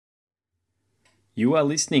You are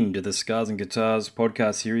listening to the Scars and Guitars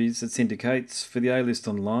podcast series that syndicates for the A-List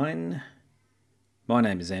Online. My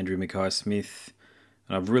name is Andrew Mackay-Smith,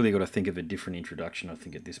 and I've really got to think of a different introduction, I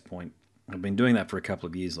think, at this point. I've been doing that for a couple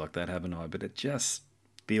of years like that, haven't I? But it just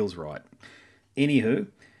feels right. Anywho,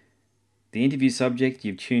 the interview subject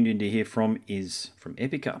you've tuned in to hear from is from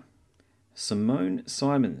Epica, Simone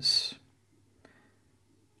Simons.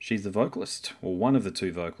 She's the vocalist, or one of the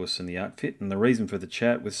two vocalists in the outfit, and the reason for the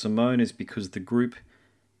chat with Simone is because the group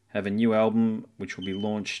have a new album which will be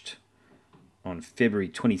launched on February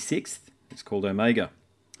 26th. It's called Omega.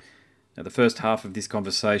 Now, the first half of this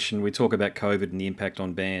conversation, we talk about COVID and the impact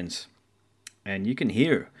on bands, and you can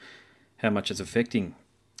hear how much it's affecting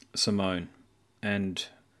Simone. And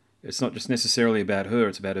it's not just necessarily about her,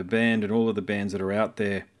 it's about her band and all of the bands that are out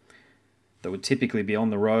there that would typically be on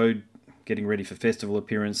the road, getting ready for festival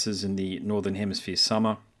appearances in the Northern Hemisphere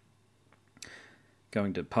summer,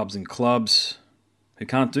 going to pubs and clubs, who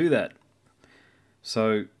can't do that.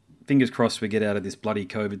 So, fingers crossed we get out of this bloody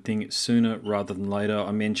COVID thing sooner rather than later.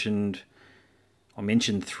 I mentioned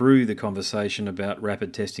through the conversation about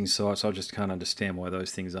rapid testing sites. I just can't understand why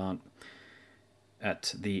those things aren't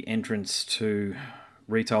at the entrance to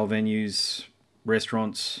retail venues,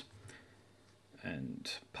 restaurants, and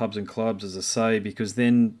pubs and clubs, as I say, because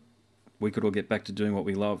then we could all get back to doing what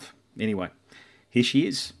we love. Anyway, here she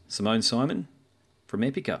is, Simone Simon from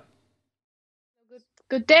Epica.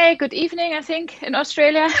 Good day, good evening, I think, in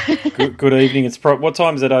Australia. Good evening. It's what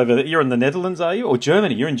time is it over there? You're in the Netherlands, are you? Or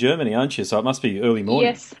Germany? You're in Germany, aren't you? So it must be early morning.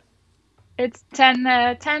 Yes, it's 10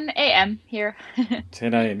 a.m. here.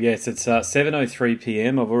 10 a.m. Yes, it's 7:03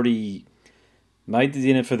 p.m. I've already made the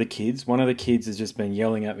dinner for the kids. One of the kids has just been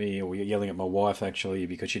yelling at me, or yelling at my wife, actually,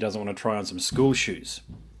 because she doesn't want to try on some school shoes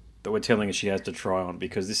that we're telling her she has to try on,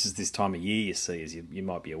 because this is this time of year, you see, as you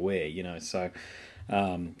might be aware, so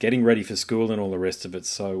getting ready for school and all the rest of it.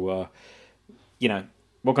 So,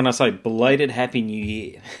 what can I say? Belated Happy New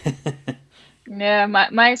Year. Yeah,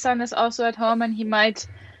 my son is also at home and he might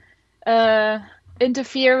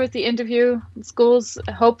interfere with the interview. Schools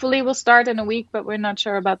hopefully will start in a week, but we're not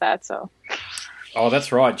sure about that. So. Oh,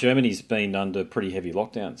 that's right. Germany's been under pretty heavy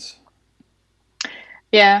lockdowns.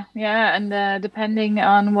 Yeah, and depending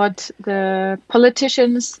on what the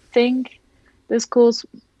politicians think, the schools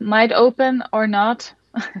might open or not.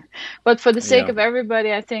 But for the sake of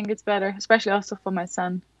everybody, I think it's better, especially also for my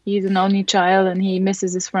son. He's an only child and he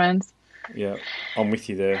misses his friends. Yeah, I'm with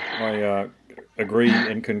you there. I agree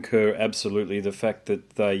and concur absolutely. The fact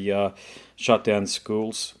that they shut down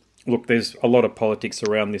schools. Look, there's a lot of politics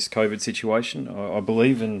around this COVID situation, I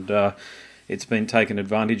believe, and it's been taken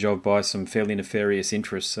advantage of by some fairly nefarious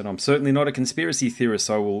interests. And I'm certainly not a conspiracy theorist,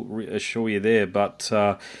 I will assure you there, but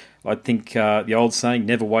I think the old saying,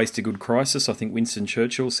 never waste a good crisis, I think Winston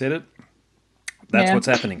Churchill said it. That's what's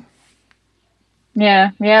happening.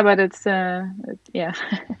 Yeah, but it's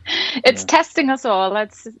it's testing us all.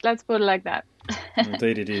 Let's put it like that.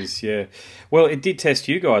 Indeed it is, yeah. Well, it did test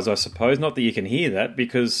you guys, I suppose. Not that you can hear that,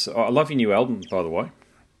 because I love your new album, by the way.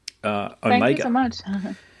 Omega. Thank you so much.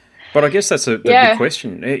 But I guess that's the big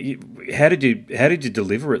question. How did you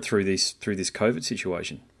deliver it through this COVID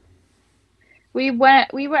situation? We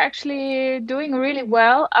were actually doing really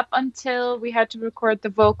well up until we had to record the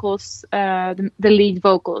vocals, the lead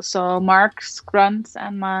vocals. So Mark's grunts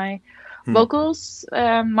and my vocals.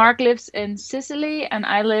 Mark lives in Sicily and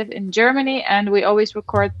I live in Germany, and we always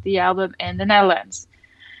record the album in the Netherlands.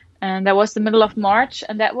 And that was the middle of March,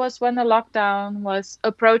 and that was when the lockdown was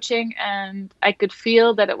approaching, and I could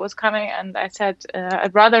feel that it was coming. And I said,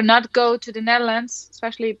 I'd rather not go to the Netherlands,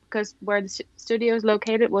 especially because where the studio is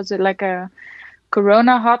located was like a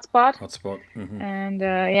Corona hotspot. Mm-hmm.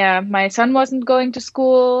 And my son wasn't going to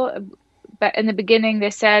school. But in the beginning,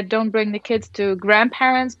 they said, don't bring the kids to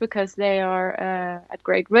grandparents because they are at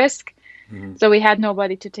great risk. Mm-hmm. So we had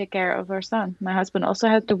nobody to take care of our son. My husband also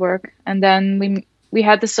had to work. And then we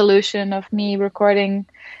had the solution of me recording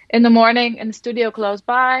in the morning in the studio close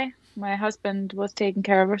by. My husband was taking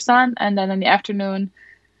care of our son. And then in the afternoon,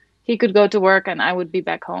 he could go to work and I would be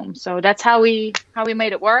back home. So that's how we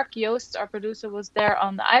made it work. Joost, our producer, was there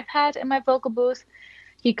on the iPad in my vocal booth.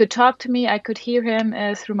 He could talk to me. I could hear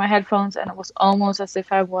him through my headphones, and it was almost as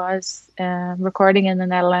if I was recording in the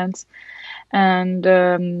Netherlands. And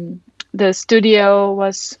the studio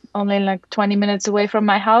was only like 20 minutes away from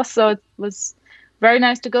my house, so it was very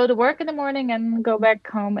nice to go to work in the morning and go back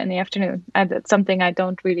home in the afternoon. And that's something I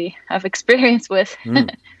don't really have experience with.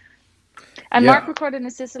 And Mark recorded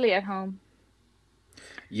in Sicily at home.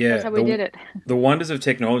 Yeah, that's how we did it. The wonders of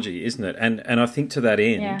technology, isn't it? And I think to that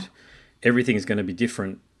end, everything is going to be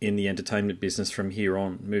different in the entertainment business from here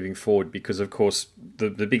on, moving forward? Because, of course, the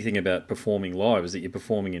big thing about performing live is that you're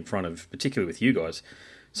performing in front of, particularly with you guys,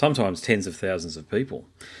 sometimes tens of thousands of people.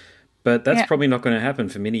 But that's probably not going to happen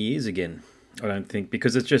for many years again, I don't think,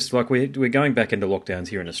 because it's just like we're going back into lockdowns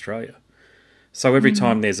here in Australia. So every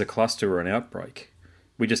time there's a cluster or an outbreak,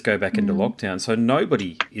 we just go back into lockdown. So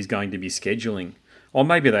nobody is going to be scheduling, or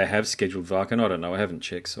maybe they have scheduled Varkin, I don't know, I haven't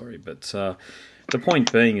checked, sorry. But the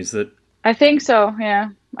point being is that... I think so, yeah.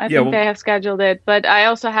 I think they have scheduled it. But I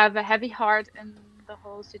also have a heavy heart in the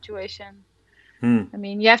whole situation. I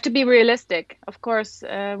mean, you have to be realistic. Of course,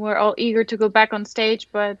 we're all eager to go back on stage,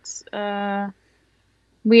 but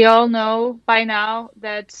we all know by now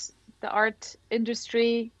that the art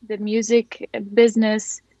industry, the music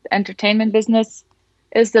business, the entertainment business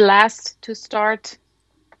is the last to start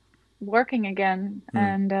working again.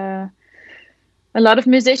 And a lot of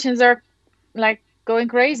musicians are like going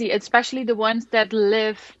crazy, especially the ones that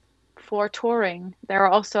live for touring. There are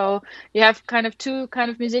also, you have kind of two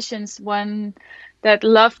kind of musicians, one that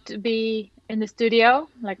love to be in the studio,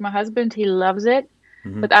 like my husband, he loves it,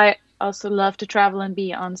 but I also love to travel and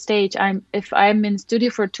be on stage. If I'm in studio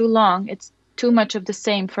for too long, it's too much of the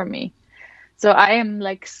same for me. So I am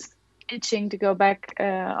like itching to go back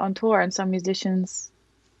on tour, and some musicians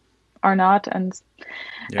are not. And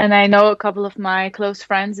I know a couple of my close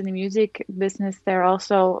friends in the music business, they're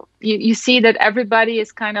also, you see that everybody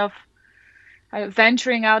is kind of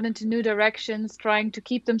venturing out into new directions, trying to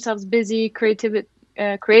keep themselves busy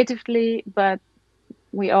creatively, but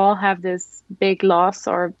we all have this big loss,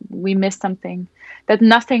 or we miss something that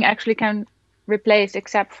nothing actually can replace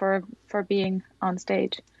except for being on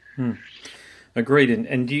stage. Agreed.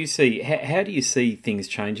 And do you see, how do you see things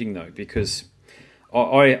changing though? Because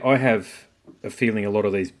I have a feeling a lot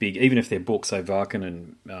of these big, even if they're booked, say Varkin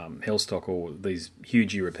and Hellstock, or these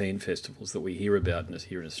huge European festivals that we hear about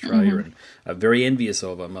here in Australia and are very envious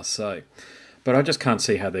of, I must say. But I just can't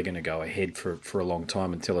see how they're going to go ahead for a long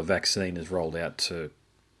time until a vaccine is rolled out to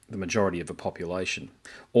the majority of the population,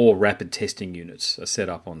 or rapid testing units are set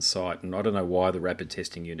up on site. And I don't know why the rapid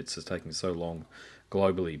testing units are taking so long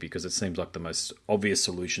globally, because it seems like the most obvious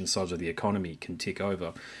solution so that the economy can tick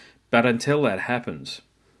over. But until that happens,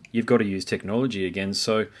 you've got to use technology again.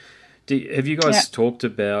 So have you guys talked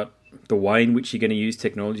about the way in which you're going to use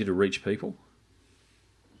technology to reach people?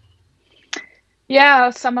 Yeah,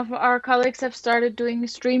 some of our colleagues have started doing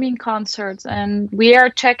streaming concerts, and we are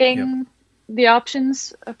checking the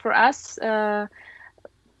options for us.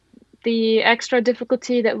 The extra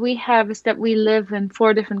difficulty that we have is that we live in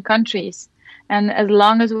 4 different countries. And as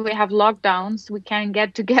long as we have lockdowns, we can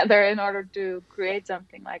get together in order to create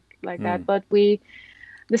something like that. But the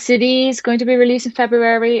CD is going to be released in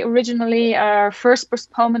February. Originally, our first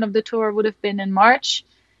postponement of the tour would have been in March.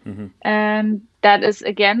 And that is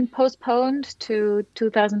again postponed to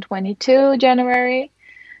 2022, January.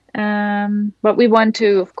 But we want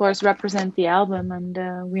to, of course, represent the album,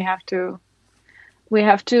 and we have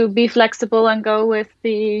to be flexible and go with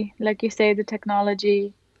the, like you say, the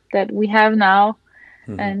technology that we have now,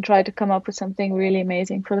 and try to come up with something really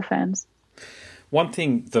amazing for the fans. One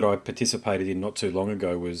thing that I participated in not too long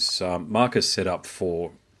ago was Marcus set up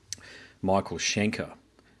for Michael Schenker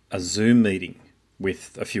a Zoom meeting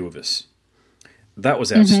with a few of us. That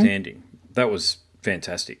was outstanding. That was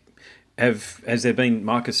fantastic. Has there been,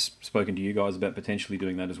 Marcus spoken to you guys about potentially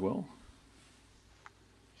doing that as well?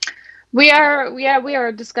 We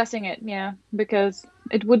are discussing it, because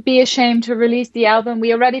it would be a shame to release the album.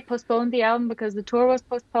 We already postponed the album because the tour was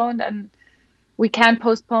postponed, and we can't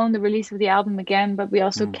postpone the release of the album again, but we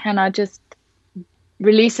also cannot just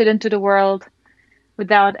release it into the world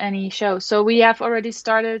without any show. So we have already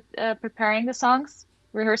started preparing the songs,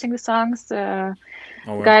 rehearsing the songs.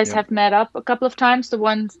 Guys have met up a couple of times, the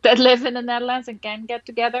ones that live in the Netherlands and can get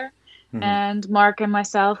together. And Mark and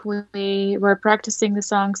myself, we were practicing the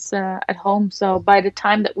songs at home. So by the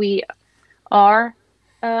time that we are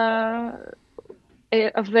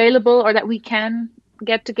available, or that we can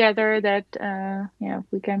get together, that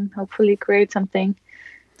we can hopefully create something,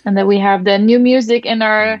 and that we have the new music in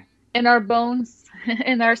our bones,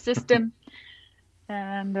 in our system.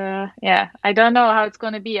 And I don't know how it's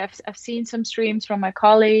going to be. I've seen some streams from my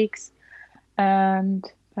colleagues, and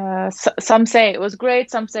some say it was great,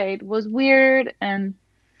 some say it was weird, and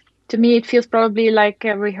to me it feels probably like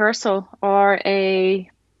a rehearsal or a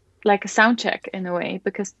sound check in a way,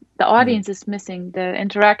 because the audience is missing the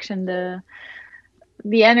interaction,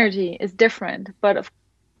 the energy is different. But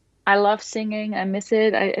I love singing, I miss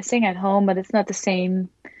it. I sing at home, but it's not the same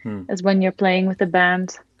as when you're playing with a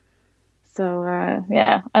band. So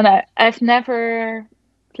and I've never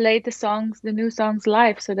played the new songs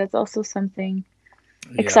live. So that's also something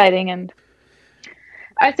exciting, and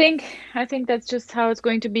I think that's just how it's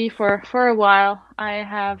going to be for a while. I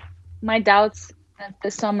have my doubts that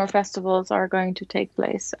the summer festivals are going to take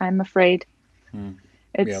place. I'm afraid Yeah,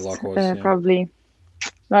 it's likewise. Yeah. probably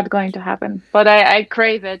not going to happen, but I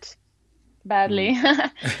crave it badly.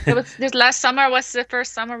 This last summer was the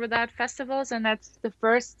first summer without festivals, and that's the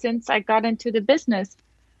first since I got into the business.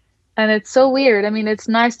 And it's so weird. I mean, it's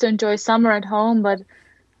nice to enjoy summer at home, but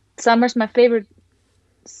summer's my favorite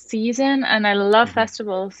season, and I love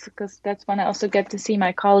festivals because that's when I also get to see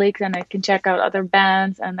my colleagues and I can check out other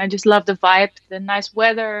bands, and I just love the vibe, the nice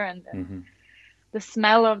weather, and the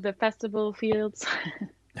smell of the festival fields.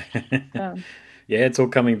 Yeah, it's all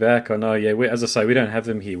coming back. I know. Yeah, as I say, we don't have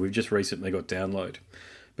them here. We've just recently got Download,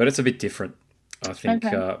 but it's a bit different. I think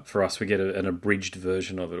for us, we get an abridged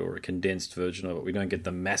version of it or a condensed version of it. We don't get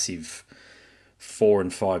the massive 4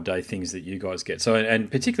 and 5 day things that you guys get. So,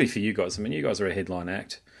 and particularly for you guys, I mean, you guys are a headline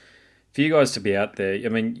act. For you guys to be out there, I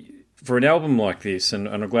mean, for an album like this, and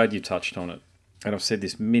I'm glad you touched on it, and I've said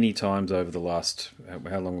this many times over the last,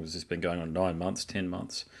 how long has this been going on? 9 months, 10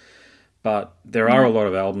 months. But there are a lot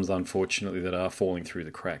of albums, unfortunately, that are falling through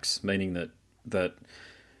the cracks, meaning that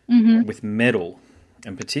with metal,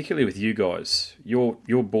 and particularly with you guys, your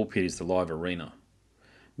bullpit is the live arena,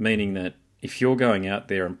 meaning that if you're going out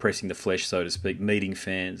there and pressing the flesh, so to speak, meeting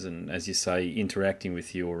fans and, as you say, interacting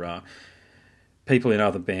with your people in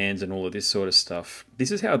other bands and all of this sort of stuff,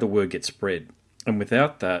 this is how the word gets spread. And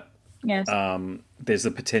without that, Yes. There's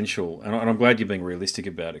the potential, and I'm glad you're being realistic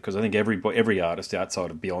about it, because I think every artist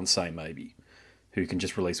outside of Beyonce, maybe, who can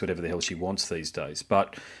just release whatever the hell she wants these days.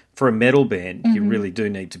 But for a metal band, you really do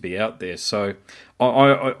need to be out there. So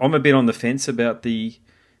I'm a bit on the fence about the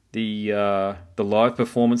live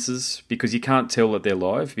performances, because you can't tell that they're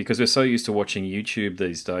live, because we're so used to watching YouTube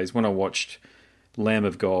these days. When I watched Lamb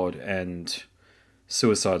of God and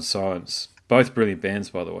Suicide Silence, both brilliant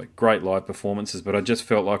bands, by the way, great live performances, but I just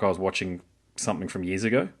felt like I was watching something from years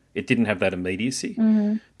ago. It didn't have that immediacy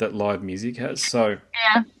that live music has. So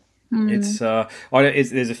it's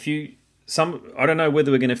there's a few. I don't know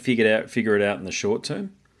whether we're going to figure it out in the short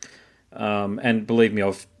term. And believe me,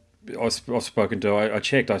 I've spoken to. I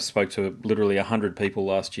checked. I spoke to literally 100 people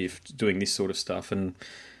last year doing this sort of stuff, and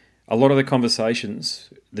a lot of the conversations,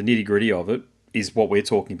 the nitty gritty of it, is what we're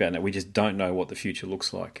talking about now. We just don't know what the future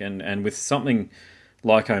looks like, and with something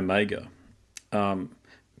like Omega,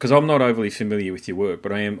 because I'm not overly familiar with your work,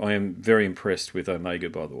 but I am very impressed with Omega,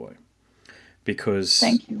 by the way, because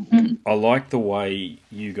Thank you. I like the way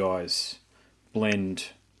you guys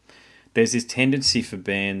blend. There's this tendency for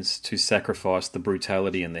bands to sacrifice the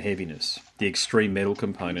brutality and the heaviness, the extreme metal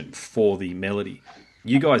component, for the melody.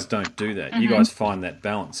 You guys don't do that. You guys find that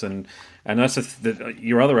balance, and that's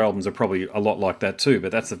your other albums are probably a lot like that too.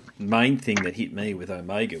 But that's the main thing that hit me with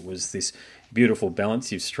Omega, was this beautiful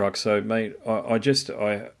balance you've struck. So, mate, I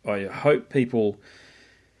hope people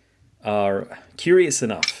are curious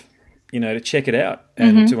enough, to check it out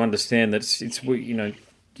and to understand that it's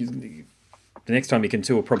the next time you can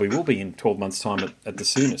tour probably will be in 12 months' time at the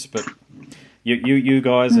soonest. But you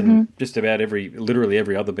guys and just about literally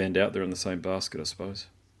every other band out there in the same basket, I suppose.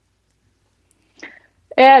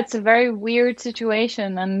 Yeah, it's a very weird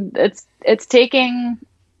situation, and it's taking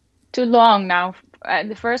too long now. In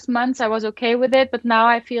the first months, I was okay with it, but now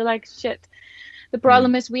I feel like shit. The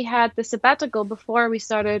problem is we had the sabbatical before we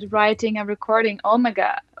started writing and recording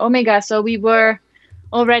Omega, so we were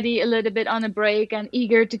already a little bit on a break and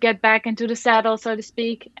eager to get back into the saddle, so to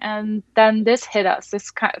speak. And then this hit us.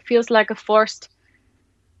 This feels like a forced,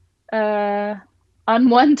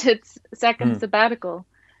 unwanted second sabbatical.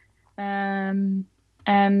 And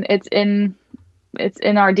it's in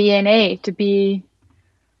our DNA to be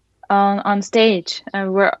on stage.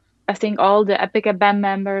 And I think all the Epica band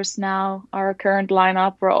members now, our current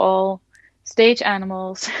lineup, we're all stage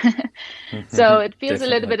animals. So it feels a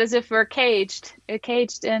little bit as if we're caged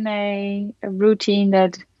in a routine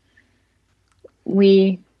that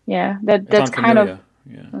that's kind of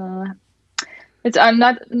I'm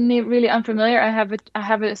not really unfamiliar. I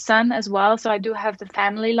have a son as well, so I do have the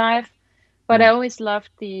family life, but I always loved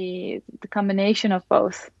the combination of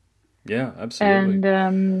both. Yeah, absolutely.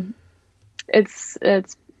 And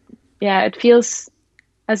it feels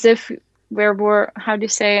as if we're, how do you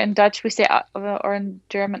say in Dutch? We say, or in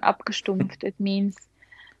German, abgestumpft. It means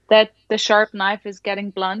that the sharp knife is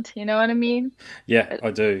getting blunt. You know what I mean? Yeah,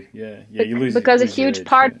 I do. Yeah. You lose because a huge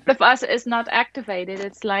part of us is not activated.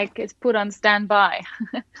 It's like it's put on standby.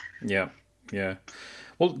 Yeah.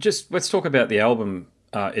 Well, just let's talk about the album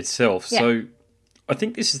itself. Yeah. So, I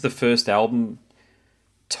think this is the first album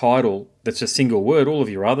title that's a single word. All of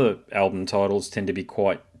your other album titles tend to be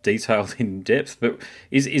quite detailed in depth, but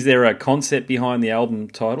is there a concept behind the album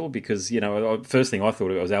title? Because, first thing I thought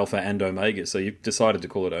it was Alpha and Omega, so you've decided to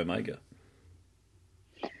call it Omega.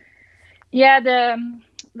 Yeah,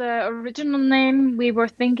 the original name we were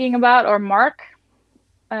thinking about, or Mark,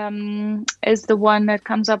 is the one that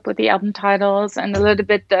comes up with the album titles and a little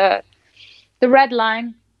bit the red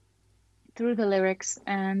line through the lyrics.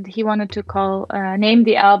 And he wanted to name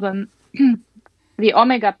the album The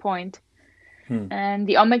Omega Point. And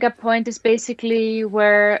the Omega Point is basically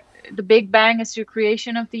where the Big Bang is the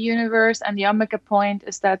creation of the universe, and the Omega Point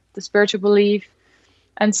is that the spiritual belief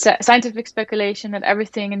and scientific speculation that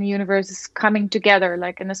everything in the universe is coming together,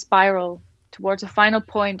 like in a spiral towards a final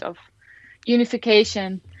point of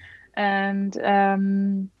unification. And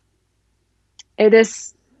it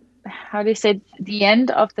is, how do you say, the end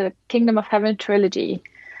of the Kingdom of Heaven trilogy.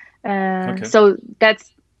 Okay. So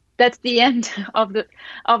that's the end of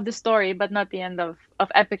the story, but not the end of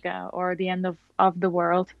Epica or the end of the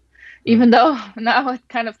world, even though now it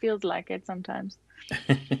kind of feels like it sometimes.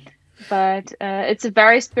 But it's a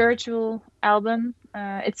very spiritual album.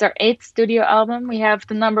 It's our 8th studio album. We have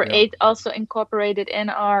the number 8 also incorporated in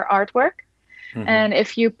our artwork. And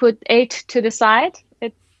if you put 8 to the side,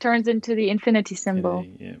 it turns into the infinity symbol.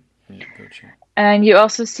 Yeah, gotcha. And you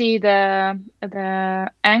also see the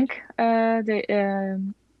Ankh,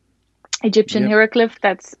 Egyptian hieroglyph.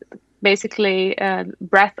 That's basically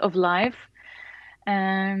breath of life.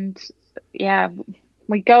 And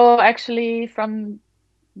we go actually from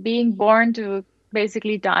being born to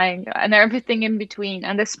basically dying and everything in between,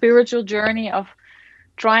 and the spiritual journey of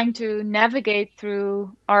trying to navigate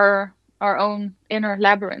through our own inner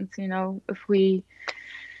labyrinth. If we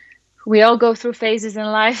all go through phases in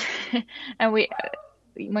life and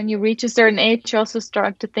when you reach a certain age, you also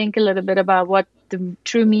start to think a little bit about what the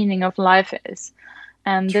true meaning of life is.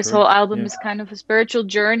 And this whole album is kind of a spiritual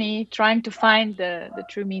journey trying to find the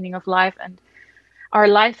true meaning of life. And our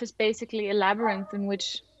life is basically a labyrinth in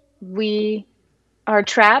which we are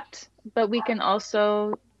trapped, but we can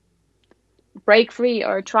also break free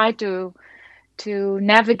or try to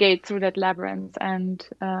navigate through that labyrinth and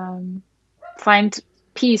find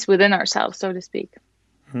peace within ourselves, so to speak.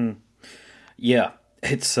 Yeah,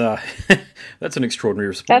 it's that's an extraordinary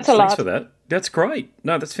response. Thanks for that. That's great.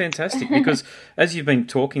 No, that's fantastic, because as you've been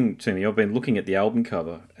talking to me, I've been looking at the album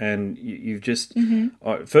cover, and you've just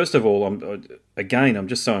first of all, I'm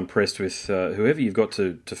just so impressed with whoever you've got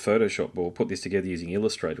to Photoshop or put this together using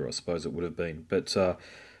Illustrator, I suppose it would have been. But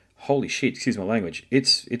holy shit, excuse my language,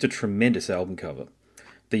 it's a tremendous album cover.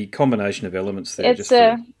 The combination of elements there,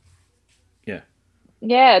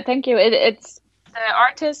 yeah, thank you. It's the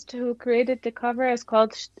artist who created the cover is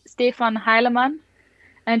called Stefan Heilemann,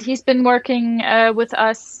 and he's been working with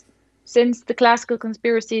us since the Classical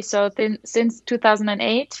Conspiracy, so since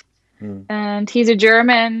 2008. And he's a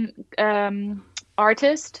German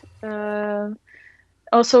artist,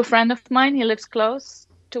 also a friend of mine. He lives close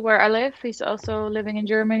to where I live. He's also living in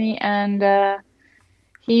Germany, and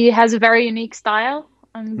he has a very unique style,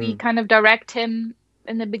 and we kind of direct him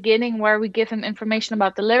in the beginning, where we give him information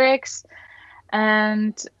about the lyrics,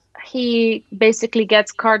 and he basically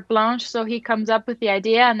gets carte blanche. So he comes up with the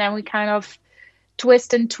idea, and then we kind of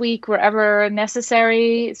twist and tweak wherever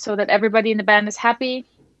necessary so that everybody in the band is happy.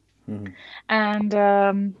 And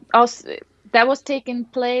also that was taking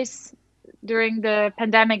place during the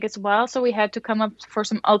pandemic as well, so we had to come up for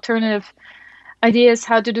some alternative ideas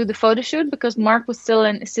how to do the photo shoot, because Mark was still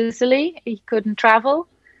in Sicily. He couldn't travel,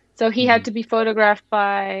 so he had to be photographed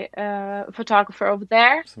by a photographer over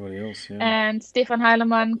there. Somebody else, yeah. And Stefan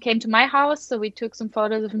Heilemann came to my house, so we took some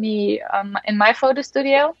photos of me in my photo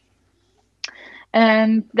studio.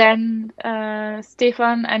 And then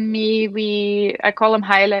Stefan and me, I call him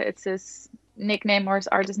Heile, it's his nickname or his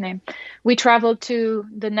artist name. We traveled to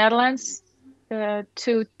the Netherlands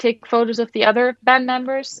to take photos of the other band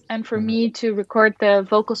members, and for me to record the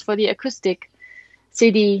vocals for the acoustic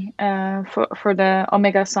CD for the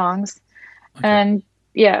Omega songs. Okay. And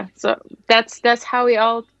yeah, so that's how we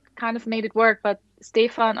all kind of made it work. But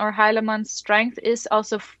Stefan or Heilemann's strength is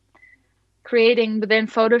also creating within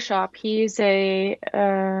Photoshop. He's a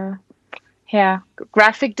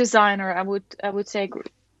graphic designer. I would say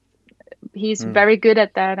he's very good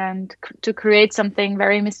at that, and to create something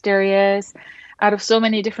very mysterious out of so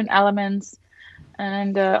many different elements.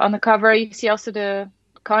 And on the cover, you see also the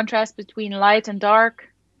contrast between light and dark,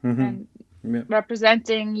 and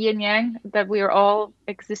representing yin yang, that we are all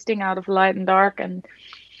existing out of light and dark, and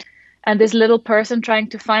this little person trying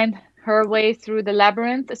to find her way through the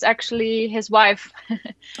labyrinth is actually his wife.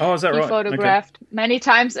 Oh, is that He right? Okay. photographed many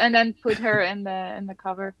times and then put her in the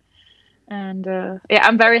cover. And yeah,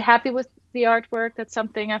 I'm very happy with the artwork. That's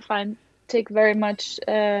something I find take very much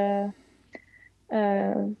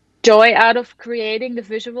joy out of creating the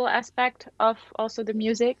visual aspect of also the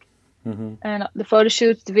music. And the photo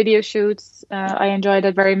shoots, the video shoots, I enjoyed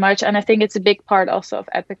it very much. And I think it's a big part also of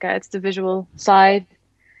Epica. It's the visual side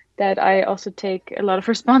that I also take a lot of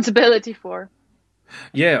responsibility for.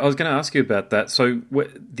 Yeah, I was going to ask you about that. So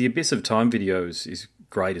the Abyss of Time videos is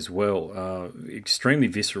great as well. Extremely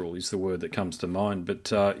visceral is the word that comes to mind. But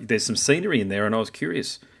there's some scenery in there, and I was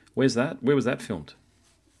curious, where's that? Where was that filmed?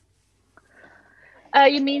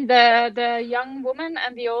 You mean the young woman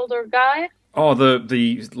and the older guy? Oh,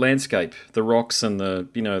 the landscape, the rocks and the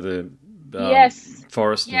Yes.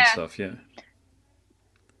 forest and Yeah. stuff. Yeah.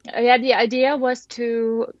 Yeah, the idea was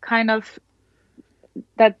to kind of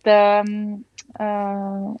that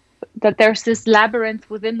that there's this labyrinth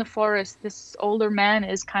within the forest. This older man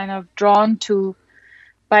is kind of drawn to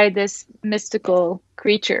by this mystical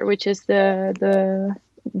creature, which is the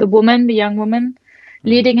woman, the young woman,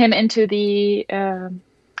 leading him into the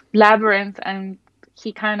labyrinth, and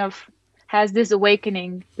he kind of has this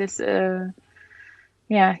awakening. This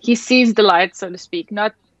he sees the light, so to speak,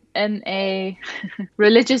 not in a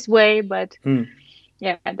religious way, but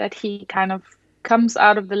that he kind of comes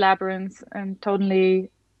out of the labyrinth and totally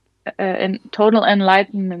in total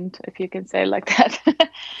enlightenment, if you can say it like that.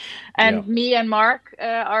 And me and Mark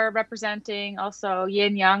are representing also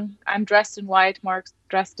yin yang. I'm dressed in white, Mark's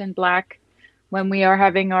dressed in black when we are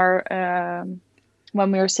having our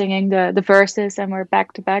when we are singing the verses, and we're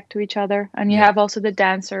back to back to each other. And you have also the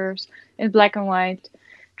dancers in black and white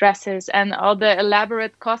dresses, and all the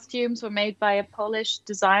elaborate costumes were made by a Polish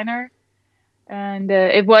designer. And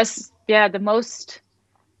it was the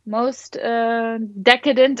most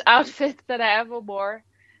decadent outfit that I ever wore.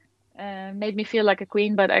 Made me feel like a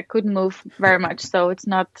queen, but I couldn't move very much, so it's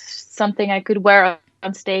not something I could wear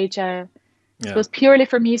on stage. It was purely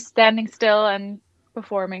for me standing still and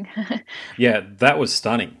performing. Yeah, that was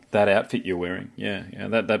stunning. That outfit you're wearing. Yeah.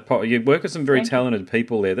 You work with some very talented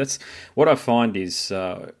people there. That's what I find is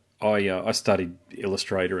I studied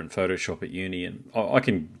Illustrator and Photoshop at uni, and I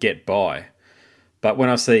can get by, but when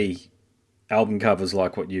I see album covers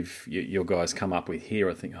like what your guys come up with here,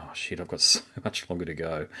 I think, oh shit, I've got so much longer to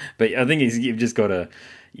go. But I think you've just got to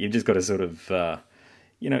sort of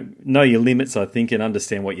know your limits, I think, and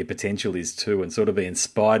understand what your potential is too, and sort of be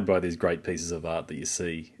inspired by these great pieces of art that you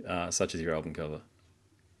see, such as your album cover.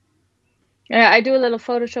 Yeah, I do a little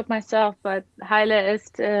Photoshop myself, but Heile is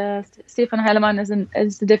Stefan Heilemann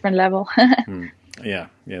is a different level. Yeah,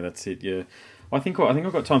 that's it. Yeah. I think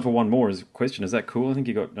I've got time for one more question. Is that cool? I think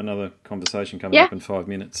you got another conversation coming up in 5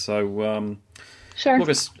 minutes. So, sure. Look,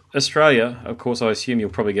 Australia, of course, I assume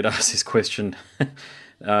you'll probably get asked this question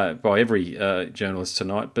by every journalist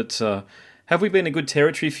tonight. But have we been a good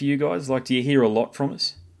territory for you guys? Like, do you hear a lot from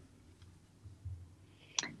us?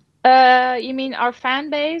 You mean our fan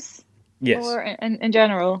base? Yes. Or in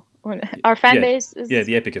general? Our fan base is... Yeah,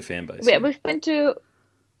 the Epica fan base.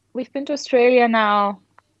 We've been to Australia now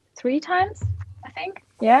 3 times, I think.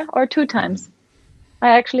 Yeah, or 2 times. I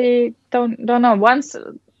actually don't know. Once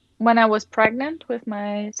when I was pregnant with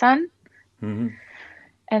my son, and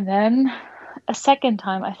then a second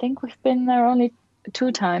time. I think we've been there only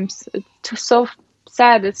 2 times. It's so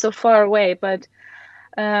sad. It's so far away, but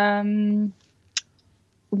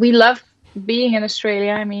we love being in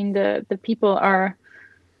Australia. I mean, the people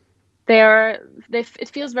it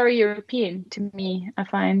feels very European to me, I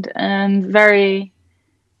find, and very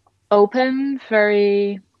open,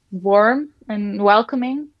 very warm and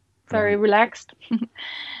welcoming, very relaxed.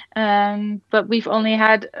 But we've only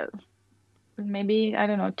had maybe, I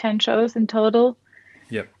don't know, 10 shows in total.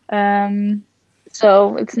 Yep.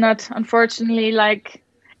 So it's not, unfortunately, like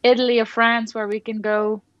Italy or France, where we can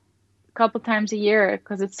go a couple times a year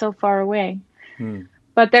because it's so far away.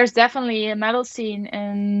 But there's definitely a metal scene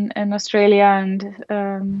in Australia, and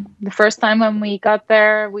the first time when we got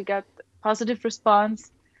there, we got positive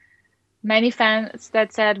response. Many fans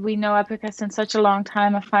that said, we know Epica since such a long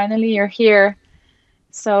time, and finally you're here.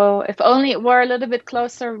 So if only it were a little bit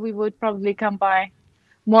closer, we would probably come by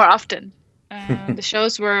more often. The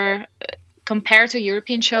shows were, compared to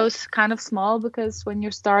European shows, kind of small, because when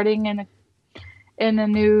you're starting in a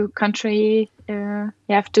new country, you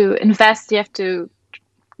have to invest, you have to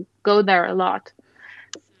go there a lot.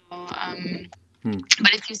 So,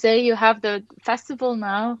 but if you say you have the festival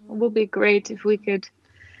now, it would be great if we could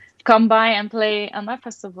come by and play on that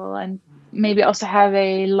festival, and maybe also have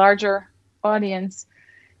a larger audience.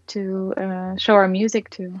 show our music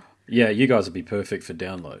to. Yeah, you guys would be perfect for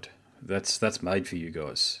download. That's made for you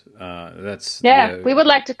guys. We would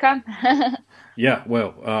like to come. Yeah,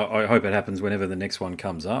 well, I hope it happens whenever the next one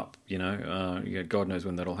comes up. God knows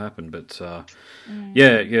when that'll happen. But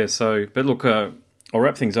yeah. So, but look, I'll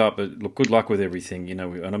wrap things up. But look, good luck with everything. And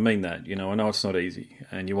I mean that. I know it's not easy,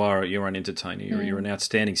 and you're an entertainer. You're an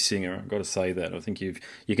outstanding singer. I've got to say that. I think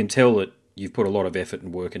you can tell that you've put a lot of effort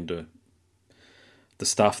and work into the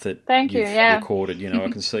stuff that you've recorded.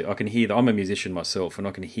 I can hear that. I'm a musician myself, and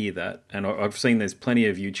I can hear that. And I've seen there's plenty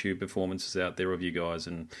of YouTube performances out there of you guys,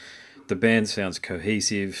 and the band sounds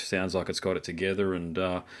cohesive, sounds like it's got it together. And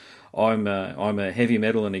I'm a heavy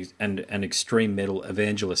metal and an extreme metal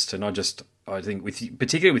evangelist, and I think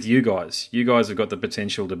particularly with you guys have got the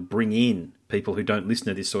potential to bring in people who don't listen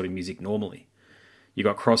to this sort of music normally. You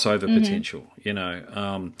got crossover potential,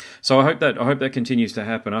 So I hope that continues to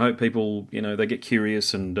happen. I hope people, they get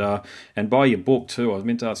curious and buy your book too. I was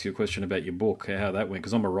meant to ask you a question about your book, how that went,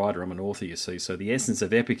 because I'm a writer, I'm an author, you see. So the Essence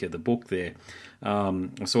of Epica, the book there,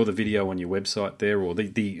 I saw the video on your website there, or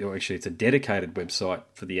actually it's a dedicated website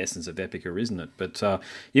for the Essence of Epica, isn't it? But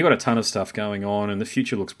you've got a ton of stuff going on, and the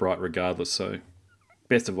future looks bright regardless. So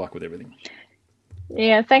best of luck with everything.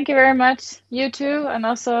 Yeah, thank you very much. You too, and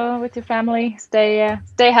also with your family. Stay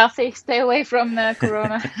healthy. Stay away from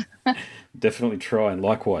Corona. Definitely try, and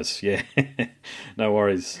likewise. Yeah, no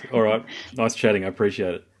worries. All right, nice chatting. I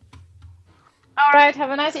appreciate it. All right,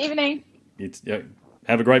 have a nice evening.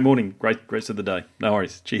 Have a great morning. Great rest of the day. No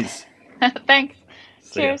worries. Cheers. Thanks.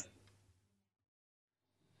 Cheers.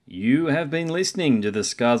 You have been listening to the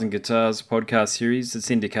Scars and Guitars podcast series that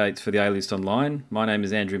syndicates for the A-List Online. My name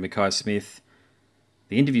is Andrew Mackay-Smith.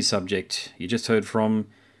 The interview subject you just heard from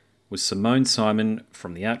was Simone Simons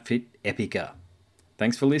from the outfit Epica.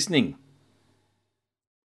 Thanks for listening.